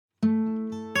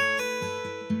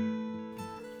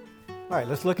All right,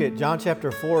 let's look at John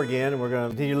chapter 4 again, and we're going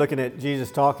to continue looking at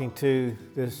Jesus talking to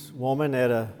this woman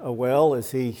at a well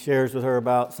as he shares with her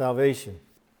about salvation,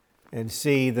 and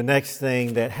see the next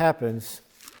thing that happens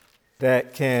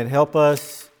that can help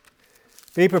us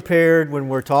be prepared when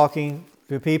we're talking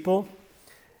to people.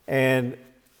 And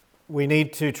we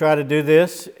need to try to do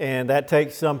this, and that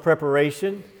takes some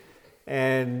preparation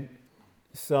and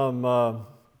some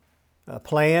a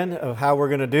plan of how we're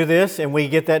going to do this, and we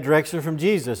get that direction from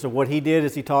Jesus. So what he did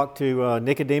is he talked to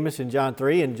Nicodemus in John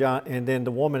 3 and then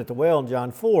the woman at the well in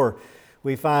John 4.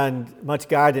 We find much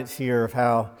guidance here of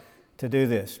how to do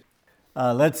this.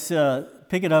 Let's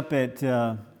pick it up at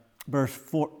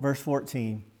verse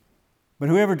 14. But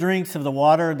whoever drinks of the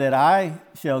water that I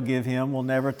shall give him will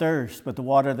never thirst, but the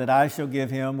water that I shall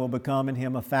give him will become in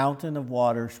him a fountain of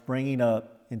water springing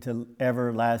up into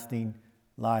everlasting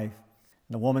life.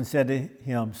 The woman said to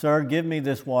him, Sir, give me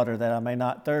this water that I may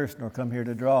not thirst nor come here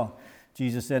to draw.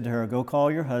 Jesus said to her, Go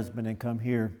call your husband and come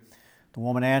here. The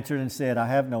woman answered and said, I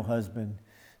have no husband.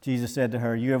 Jesus said to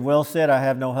her, You have well said, I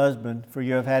have no husband, for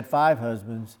you have had 5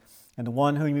 husbands, and the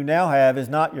one whom you now have is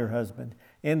not your husband.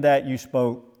 In that you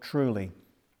spoke truly.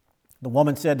 The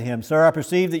woman said to him, Sir, I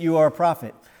perceive that you are a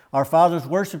prophet. Our fathers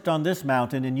worshipped on this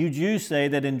mountain, and you Jews say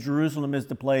that in Jerusalem is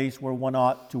the place where one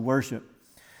ought to worship.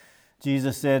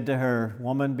 Jesus said to her,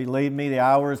 Woman, believe me, the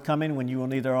hour is coming when you will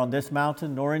neither on this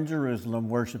mountain nor in Jerusalem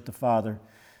worship the Father.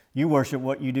 You worship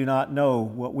what you do not know.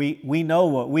 We know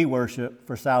what we worship,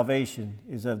 for salvation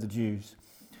is of the Jews.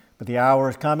 But the hour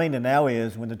is coming, and now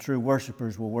is, when the true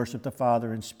worshipers will worship the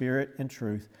Father in spirit and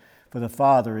truth, for the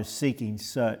Father is seeking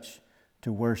such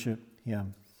to worship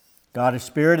him. God is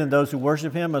spirit, and those who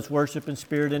worship him must worship in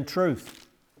spirit and truth.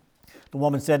 The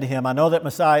woman said to him, I know that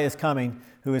Messiah is coming,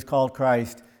 who is called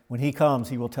Christ. When he comes,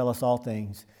 he will tell us all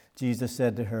things. Jesus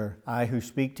said to her, I who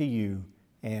speak to you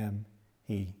am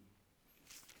he.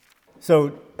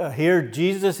 So here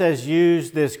Jesus has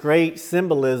used this great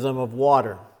symbolism of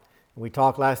water. We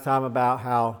talked last time about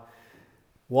how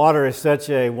water is such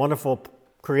a wonderful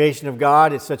creation of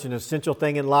God. It's such an essential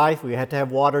thing in life. We have to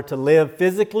have water to live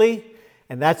physically.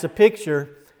 And that's a picture,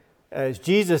 as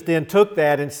Jesus then took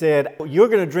that and said, You're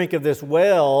going to drink of this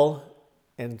well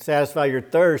and satisfy your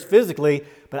thirst physically,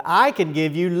 but I can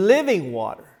give you living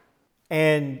water.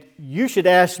 And you should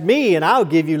ask me, and I'll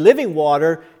give you living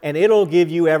water, and it'll give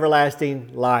you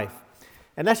everlasting life.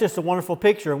 And that's just a wonderful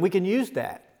picture, and we can use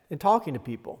that in talking to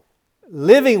people.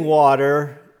 Living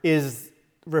water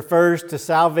refers to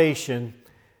salvation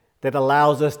that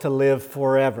allows us to live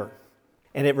forever.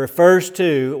 And it refers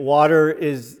to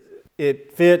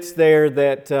it fits there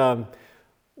that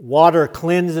water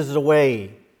cleanses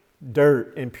away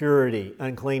dirt, impurity,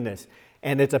 uncleanness.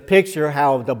 And it's a picture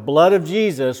how the blood of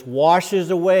Jesus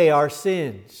washes away our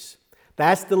sins.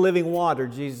 That's the living water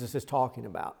Jesus is talking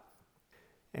about.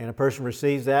 And a person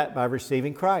receives that by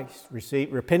receiving Christ,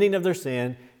 repenting of their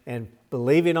sin and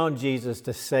believing on Jesus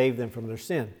to save them from their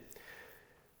sin.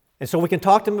 And so we can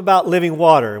talk to them about living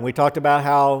water. And we talked about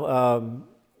how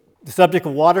the subject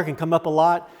of water can come up a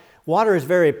lot. Water is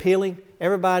very appealing.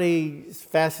 Everybody is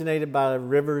fascinated by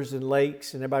rivers and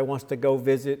lakes, and everybody wants to go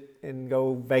visit and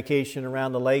go vacation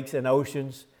around the lakes and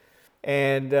oceans.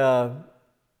 And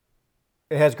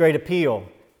it has great appeal.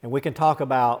 And we can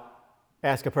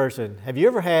ask a person, have you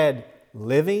ever had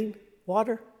living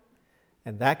water?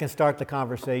 And that can start the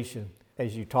conversation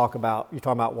as you talk about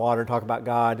water, talk about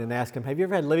God, and ask them, have you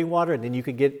ever had living water? And then you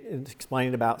can get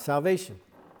explaining about salvation.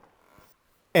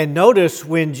 And notice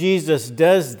when Jesus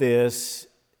does this,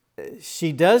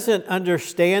 she doesn't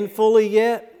understand fully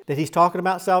yet that he's talking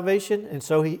about salvation. And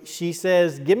so she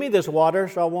says, give me this water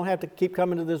so I won't have to keep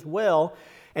coming to this well.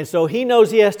 And so he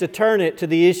knows he has to turn it to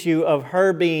the issue of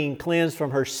her being cleansed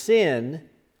from her sin.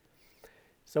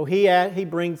 So he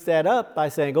brings that up by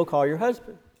saying, go call your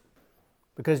husband.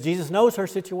 Because Jesus knows her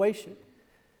situation.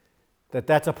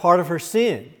 That's a part of her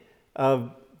sin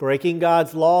of breaking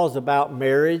God's laws about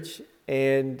marriage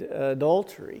and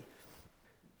adultery.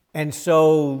 And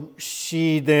so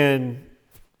she then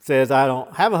says, I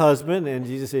don't have a husband. And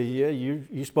Jesus says, yeah,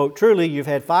 you spoke truly. You've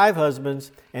had 5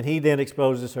 husbands. And he then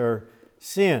exposes her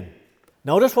sin.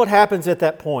 Notice what happens at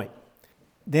that point.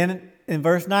 Then in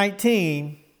verse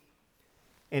 19,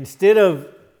 instead of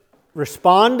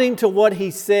responding to what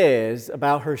he says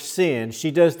about her sin,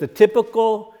 she does the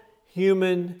typical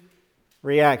human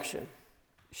reaction.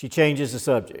 She changes the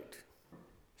subject.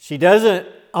 She doesn't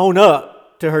own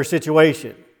up to her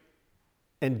situation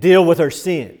and deal with her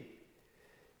sin.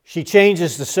 She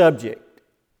changes the subject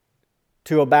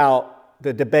to about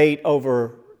the debate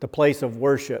over the place of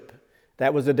worship.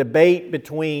 That was a debate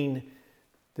between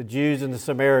the Jews and the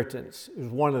Samaritans. It was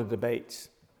one of the debates.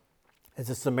 As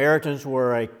the Samaritans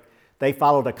they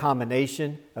followed a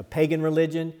combination of pagan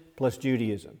religion plus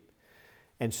Judaism.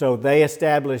 And so they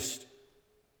established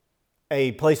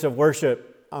a place of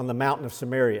worship on the mountain of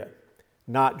Samaria,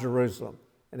 not Jerusalem.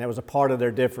 And that was a part of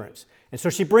their difference. And so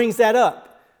she brings that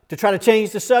up to try to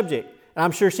change the subject. And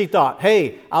I'm sure she thought,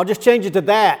 hey, I'll just change it to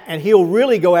that, and he'll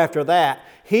really go after that.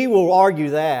 He will argue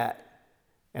that,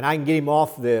 and I can get him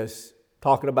off this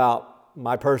talking about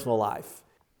my personal life.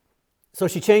 So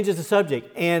she changes the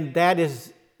subject, and that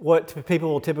is what people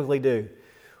will typically do.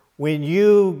 When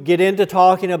you get into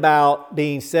talking about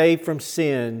being saved from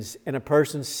sins and a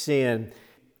person's sin,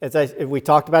 we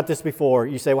talked about this before,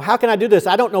 you say, well, how can I do this?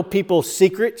 I don't know people's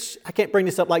secrets. I can't bring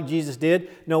this up like Jesus did.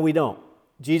 No, we don't.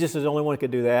 Jesus is the only one who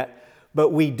could do that. But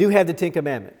we do have the Ten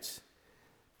Commandments.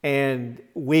 And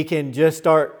we can just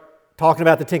start talking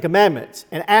about the Ten Commandments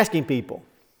and asking people,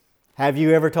 have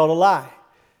you ever told a lie?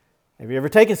 Have you ever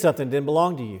taken something that didn't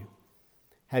belong to you?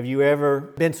 Have you ever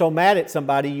been so mad at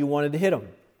somebody you wanted to hit them?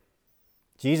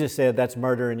 Jesus said that's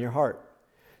murder in your heart.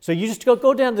 So you just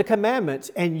go down to the commandments,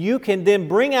 and you can then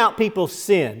bring out people's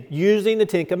sin using the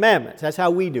Ten Commandments. That's how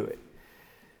we do it.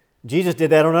 Jesus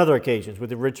did that on other occasions with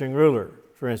the rich young ruler,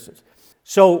 for instance.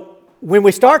 So when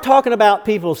we start talking about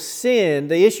people's sin,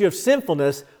 the issue of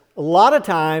sinfulness, a lot of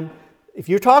time, if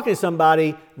you're talking to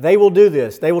somebody, they will do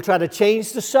this. They will try to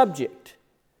change the subject.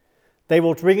 They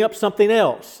will bring up something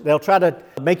else. They'll try to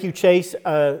make you chase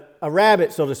a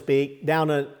rabbit, so to speak,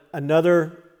 down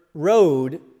another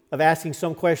road of asking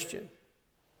some question.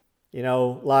 You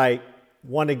know, like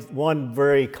one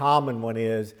very common one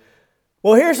is,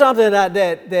 well, here's something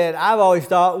that I've always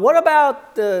thought. What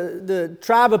about the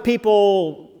tribe of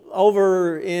people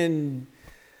over in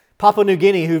Papua New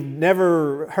Guinea who've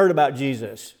never heard about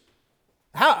Jesus?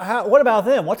 What about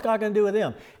them? What's God going to do with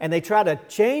them? And they try to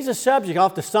change the subject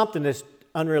off to something that's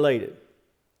unrelated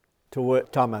to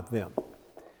what talking about them.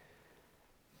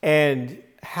 And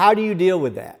how do you deal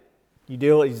with that? You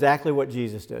deal exactly what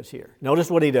Jesus does here.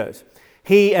 Notice what he does.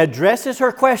 He addresses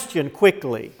her question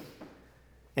quickly,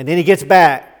 and then he gets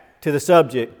back to the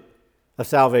subject of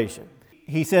salvation.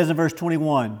 He says in verse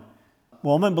 21,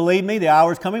 "Woman, believe me, the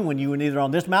hour is coming when you will neither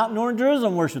on this mountain nor in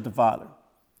Jerusalem worship the Father."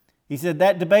 He said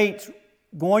that debate's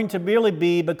going to really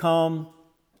become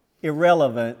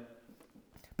irrelevant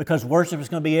because worship is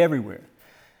going to be everywhere.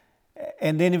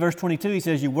 And then in verse 22, he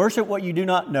says, "You worship what you do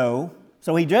not know."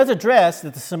 So he does address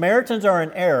that the Samaritans are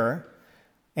in error,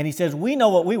 and he says, we know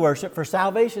what we worship, for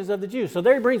salvation is of the Jews. So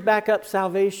there he brings back up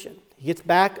salvation. He gets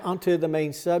back onto the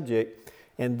main subject,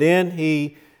 and then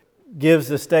he gives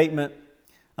the statement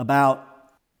about,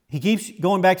 he keeps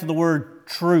going back to the word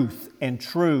truth and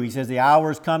true. He says, the hour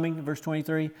is coming, verse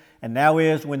 23, and now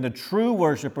is when the true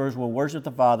worshipers will worship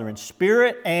the Father in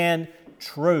spirit and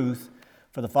truth.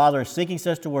 For the Father is seeking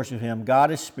such to worship Him.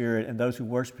 God is spirit, and those who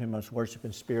worship Him must worship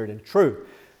in spirit and truth.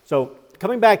 So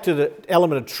coming back to the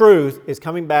element of truth is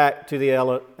coming back to the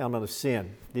element of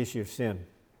sin, the issue of sin.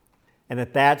 And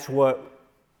that's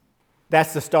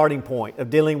the starting point of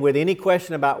dealing with any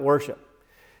question about worship.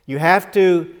 You have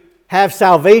to have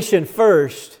salvation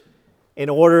first in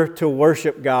order to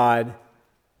worship God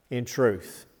in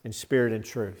truth, in spirit and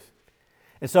truth.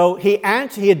 And so he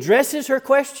addresses her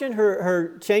question,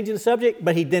 her changing the subject,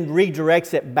 but he then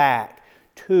redirects it back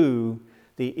to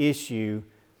the issue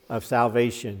of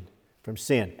salvation from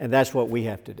sin. And that's what we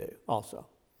have to do also.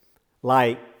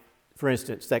 Like, for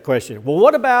instance, that question, well,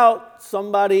 what about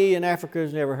somebody in Africa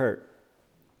who's never heard?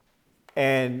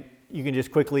 And you can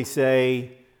just quickly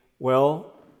say,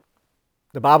 well,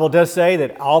 the Bible does say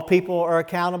that all people are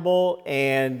accountable,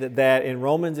 and that in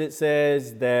Romans it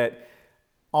says that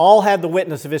all have the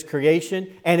witness of His creation.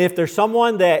 And if there's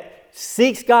someone that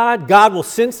seeks God, God will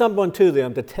send someone to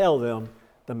them to tell them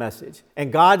the message.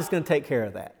 And God is going to take care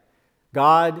of that.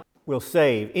 God will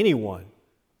save anyone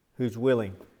who's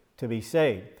willing to be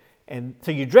saved. And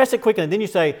so you address it quickly, and then you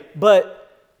say,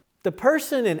 but the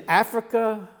person in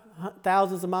Africa,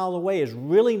 thousands of miles away, is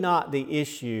really not the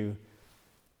issue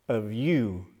of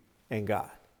you and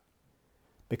God.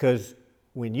 Because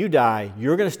when you die,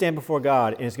 you're going to stand before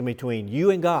God, and it's going to be between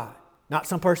you and God, not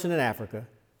some person in Africa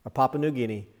or Papua New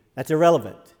Guinea. That's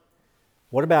irrelevant.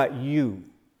 What about you?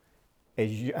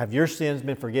 Have your sins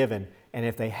been forgiven? And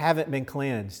if they haven't been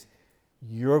cleansed,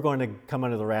 you're going to come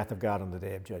under the wrath of God on the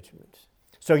day of judgment.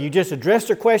 So you just address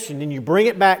their question, and you bring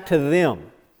it back to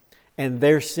them and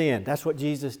their sin. That's what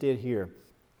Jesus did here.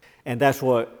 And that's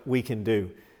what we can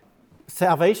do.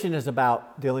 Salvation is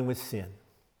about dealing with sin.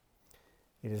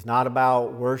 It is not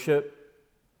about worship.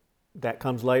 That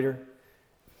comes later.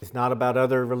 It's not about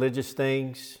other religious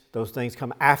things. Those things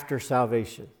come after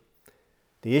salvation.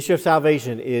 The issue of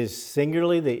salvation is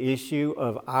singularly the issue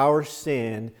of our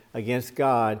sin against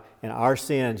God and our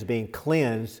sins being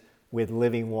cleansed with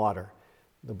living water,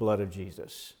 the blood of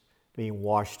Jesus, being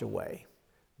washed away.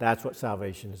 That's what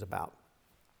salvation is about.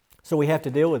 So we have to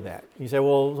deal with that. You say,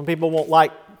 well, some people won't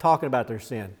like talking about their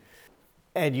sin.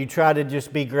 And you try to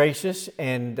just be gracious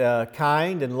and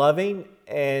kind and loving,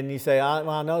 and you say,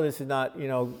 I know this is not,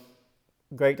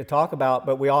 great to talk about,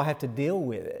 but we all have to deal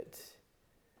with it.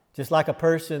 Just like a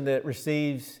person that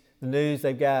receives the news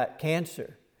they've got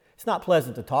cancer. It's not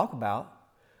pleasant to talk about.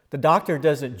 The doctor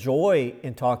doesn't joy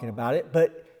in talking about it,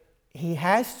 but he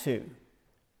has to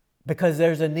because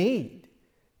there's a need.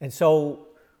 And so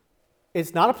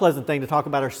it's not a pleasant thing to talk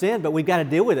about our sin, but we've got to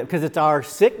deal with it because it's our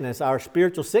sickness, our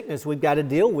spiritual sickness we've got to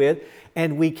deal with,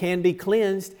 and we can be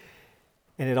cleansed,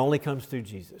 and it only comes through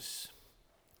Jesus.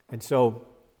 And so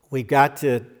we've got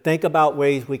to think about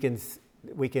ways we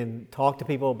can talk to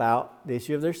people about the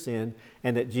issue of their sin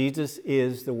and that Jesus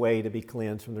is the way to be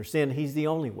cleansed from their sin. He's the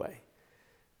only way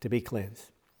to be cleansed.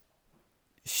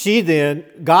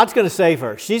 God's going to save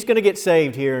her. She's going to get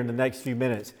saved here in the next few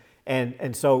minutes.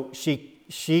 And so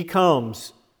she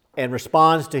comes and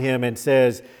responds to him and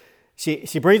says,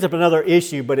 she brings up another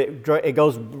issue, but it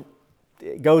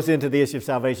goes into the issue of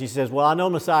salvation. She says, well, I know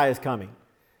Messiah is coming.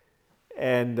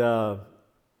 And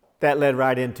that led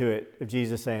right into it of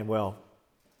Jesus saying, well,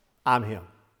 I'm him.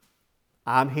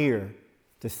 I'm here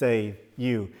to save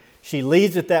you. She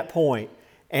leads at that point,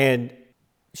 and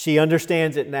she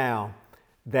understands it now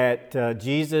that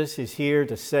Jesus is here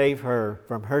to save her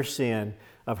from her sin,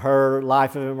 of her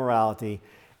life of immorality.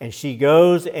 And she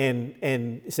goes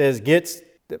and says, gets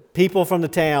the people from the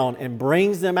town and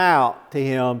brings them out to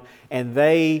him, and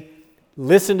they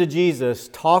listen to Jesus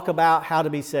talk about how to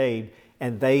be saved,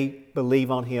 and they believe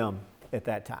on him at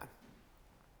that time.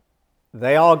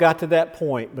 They all got to that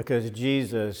point because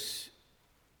Jesus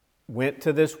went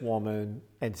to this woman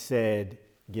and said,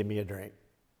 give me a drink,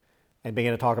 and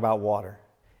began to talk about water,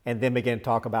 and then began to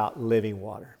talk about living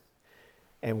water.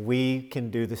 And we can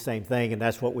do the same thing, and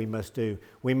that's what we must do.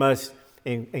 We must,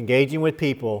 in engaging with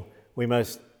people, we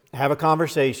must have a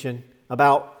conversation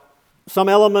about some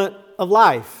element of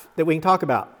life that we can talk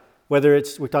about, whether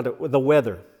we talked about the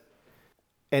weather,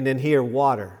 and then here,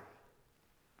 water.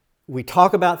 We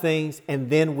talk about things, and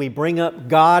then we bring up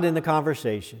God in the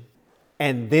conversation,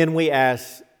 and then we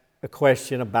ask a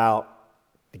question to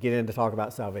get in to talk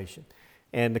about salvation.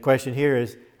 And the question here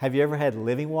is, have you ever had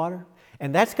living water?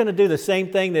 And that's going to do the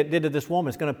same thing that it did to this woman.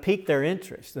 It's going to pique their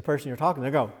interest, the person you're talking to.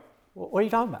 They go, what are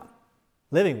you talking about?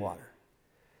 Living water.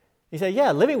 You say,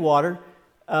 yeah, living water.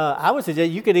 I would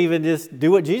suggest you could even just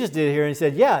do what Jesus did here and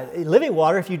said, yeah, living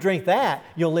water, if you drink that,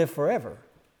 you'll live forever.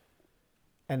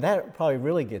 And that would probably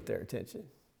really get their attention.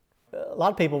 A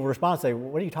lot of people will respond and say, well,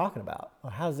 what are you talking about?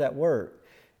 Well, how does that work?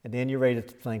 And then you're ready to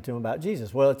explain to them about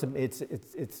Jesus. Well,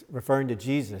 it's referring to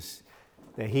Jesus,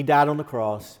 that he died on the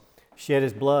cross, shed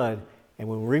his blood, and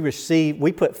when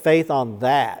we put faith on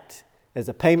that as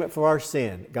a payment for our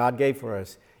sin God gave for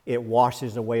us, it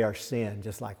washes away our sin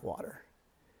just like water.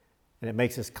 And it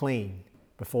makes us clean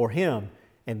before him,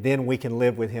 and then we can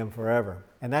live with him forever.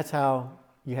 And that's how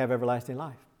you have everlasting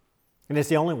life. And it's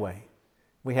the only way.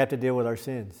 We have to deal with our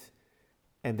sins.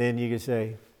 And then you can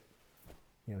say,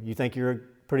 you think you're a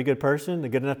pretty good person,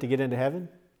 good enough to get into heaven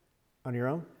on your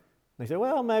own? They say,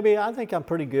 well, maybe I think I'm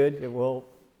pretty good. Well,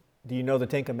 do you know the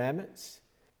Ten Commandments?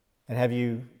 And have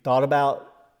you thought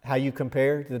about how you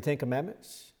compare to the Ten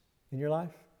Commandments in your life?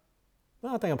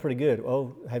 Well, I think I'm pretty good.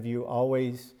 Oh, have you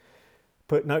always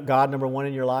put God number one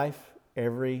in your life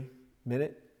every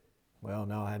minute? Well,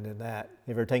 no, I haven't done that. Have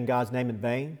you ever taken God's name in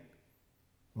vain?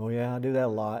 Oh, yeah, I do that a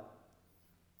lot.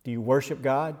 Do you worship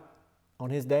God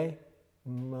on his day?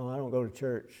 No, I don't go to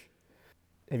church.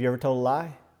 Have you ever told a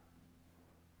lie?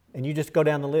 And you just go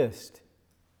down the list.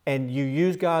 And you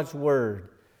use God's word,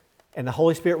 and the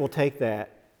Holy Spirit will take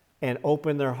that and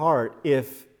open their heart.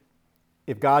 If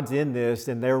God's in this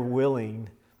and they're willing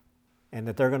and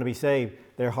that they're going to be saved,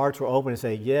 their hearts will open and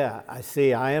say, yeah, I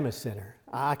see, I am a sinner.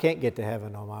 I can't get to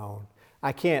heaven on my own.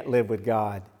 I can't live with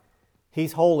God.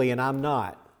 He's holy and I'm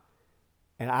not.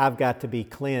 And I've got to be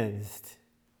cleansed.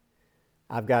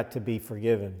 I've got to be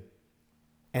forgiven.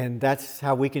 And that's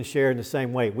how we can share in the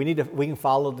same way. We can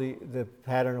follow the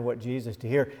pattern of what Jesus did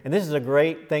here. And this is a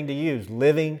great thing to use,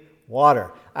 living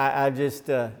water. I've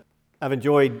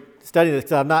enjoyed studying this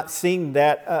because I've not seen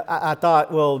that. I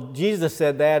thought, well, Jesus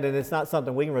said that and it's not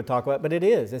something we can really talk about, but it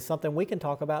is. It's something we can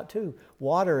talk about too.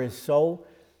 Water is so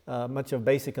much of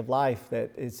basic of life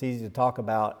that it's easy to talk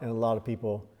about, and a lot of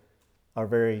people are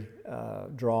very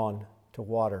drawn to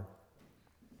water.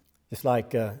 Just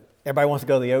like everybody wants to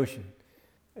go to the ocean.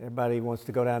 Everybody wants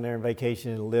to go down there on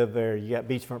vacation and live there. You got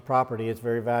beachfront property, it's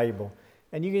very valuable.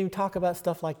 And you can even talk about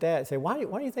stuff like that and say, why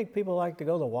do you think people like to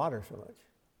go to the water so much?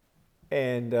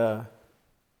 And,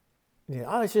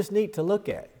 it's just neat to look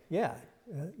at. Yeah,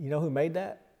 you know who made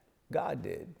that? God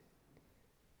did.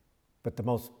 But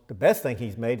the best thing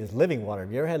he's made is living water.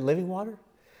 Have you ever had living water?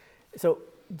 So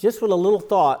just with a little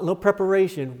thought, a little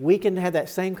preparation, we can have that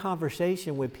same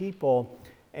conversation with people,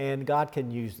 and God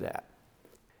can use that.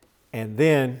 And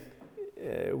then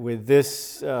with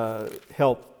this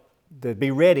help, to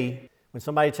be ready, when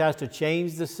somebody tries to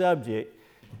change the subject,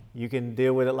 you can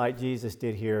deal with it like Jesus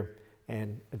did here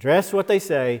and address what they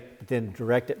say, but then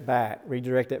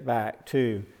redirect it back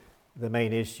to the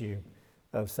main issue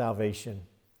of salvation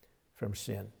from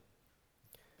sin.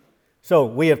 So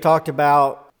we have talked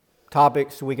about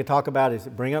topics we could talk about is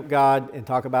bring up God and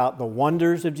talk about the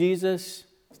wonders of Jesus,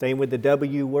 staying with the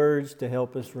W words to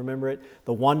help us remember it.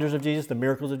 The wonders of Jesus, the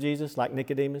miracles of Jesus, like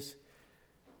Nicodemus,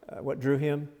 what drew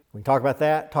him. We can talk about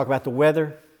that, talk about the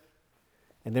weather,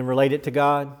 and then relate it to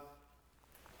God.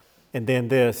 And then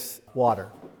this, water.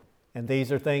 And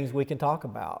these are things we can talk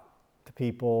about to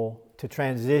people to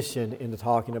transition into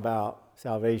talking about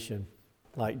salvation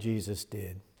like Jesus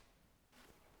did.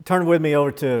 Turn with me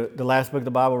over to the last book of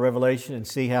the Bible, Revelation, and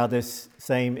see how this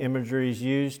same imagery is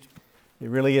used. It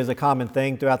really is a common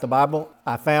thing throughout the Bible.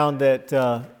 I found that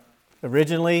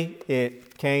originally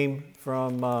it came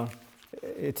from,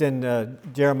 it's in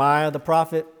Jeremiah the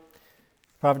prophet.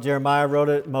 Prophet Jeremiah wrote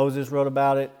it. Moses wrote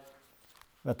about it,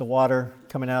 about the water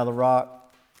coming out of the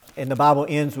rock. And the Bible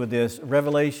ends with this,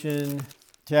 Revelation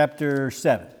chapter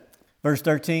 7, verse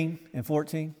 13 and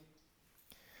 14.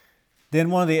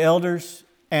 Then one of the elders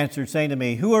answered, saying to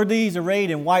me, "Who are these arrayed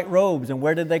in white robes, and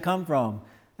where did they come from?"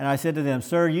 And I said to them,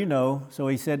 "Sir, you know." So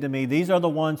he said to me, "These are the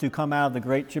ones who come out of the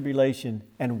great tribulation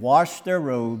and washed their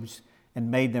robes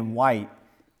and made them white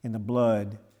in the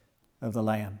blood of the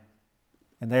Lamb."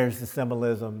 And there's the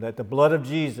symbolism that the blood of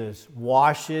Jesus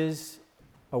washes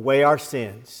away our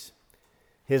sins.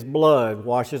 His blood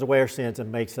washes away our sins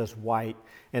and makes us white.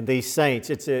 And these saints,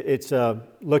 John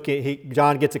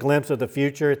gets a glimpse of the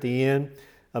future at the end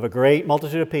of a great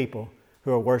multitude of people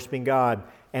who are worshiping God.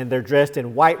 And they're dressed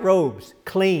in white robes,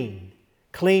 clean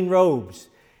robes.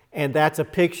 And that's a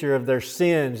picture of their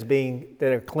sins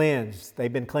that are cleansed.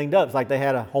 They've been cleaned up. It's like they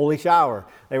had a holy shower.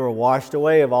 They were washed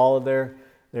away of all of their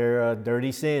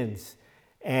dirty sins.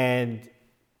 And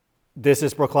this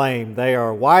is proclaimed. They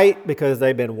are white because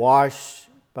they've been washed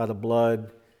by the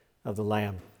blood of the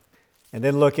Lamb. And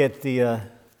then look at the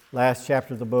last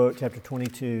chapter of the book, chapter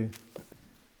 22.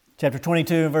 Chapter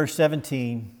 22 and verse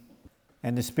 17.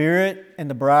 And the Spirit and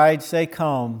the bride say,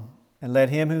 "Come," and let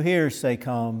him who hears say,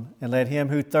 "Come," and let him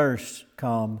who thirsts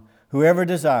come. Whoever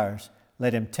desires,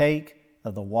 let him take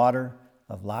of the water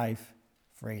of life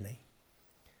freely.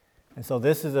 And so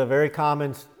this is a very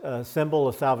common symbol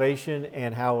of salvation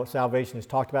and how salvation is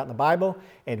talked about in the Bible.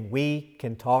 And we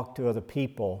can talk to other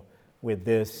people with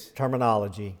this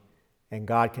terminology. And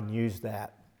God can use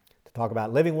that to talk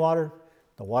about living water,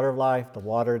 the water of life, the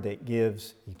water that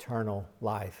gives eternal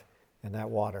life. And that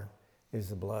water is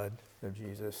the blood of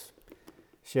Jesus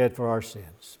shed for our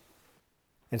sins.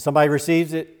 And somebody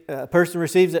receives it, a person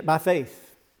receives it by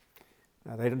faith.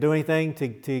 Now, they don't do anything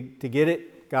to get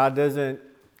it. God doesn't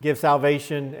give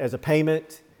salvation as a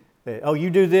payment. That, you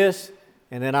do this,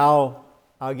 and then I'll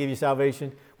give you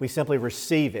salvation. We simply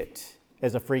receive it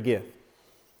as a free gift.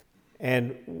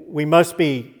 And we must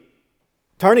be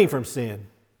turning from sin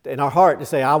in our heart to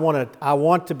say, I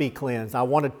want to be cleansed. I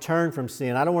want to turn from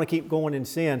sin. I don't want to keep going in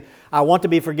sin. I want to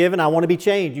be forgiven. I want to be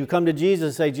changed. You come to Jesus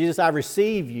and say, "Jesus, I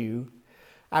receive you.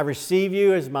 I receive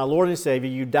you as my Lord and Savior.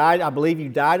 You died. I believe you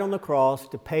died on the cross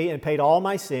to pay and paid all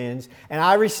my sins, and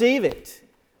I receive it.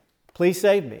 Please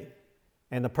save me."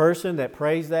 And the person that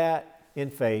prays that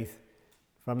in faith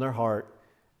from their heart,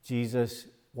 Jesus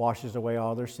washes away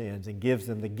all their sins and gives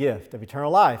them the gift of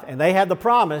eternal life. And they have the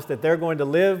promise that they're going to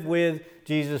live with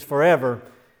Jesus forever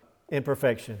in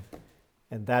perfection.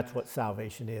 And that's what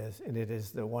salvation is. And it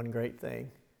is the one great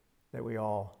thing that we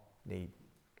all need.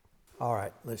 All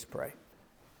right, let's pray.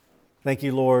 Thank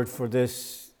you, Lord, for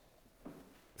these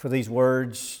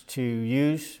words to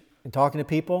use in talking to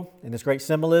people, and this great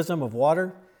symbolism of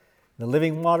water, the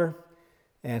living water.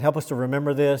 And help us to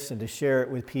remember this and to share it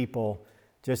with people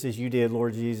just as you did,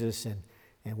 Lord Jesus,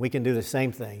 and we can do the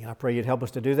same thing. I pray you'd help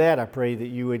us to do that. I pray that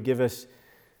you would give us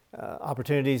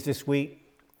opportunities this week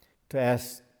to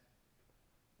ask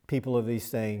people of these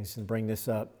things and bring this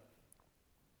up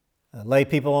lay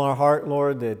people on our heart,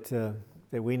 Lord, that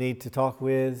we need to talk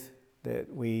with,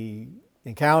 that we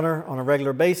encounter on a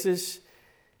regular basis,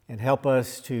 and help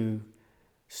us to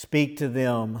speak to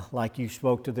them like you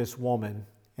spoke to this woman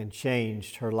and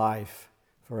changed her life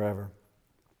forever.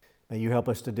 May you help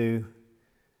us to do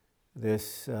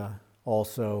this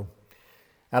also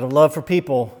out of love for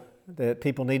people, that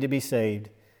people need to be saved.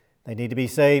 They need to be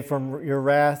saved from your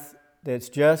wrath that's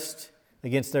just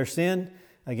against their sin,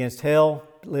 against hell,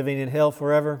 living in hell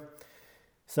forever,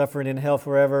 suffering in hell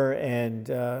forever, and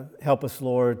help us,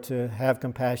 Lord, to have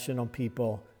compassion on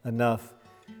people enough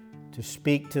to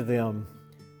speak to them,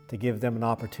 to give them an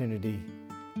opportunity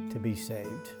to be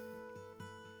saved.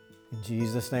 In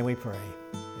Jesus' name we pray.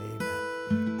 Amen.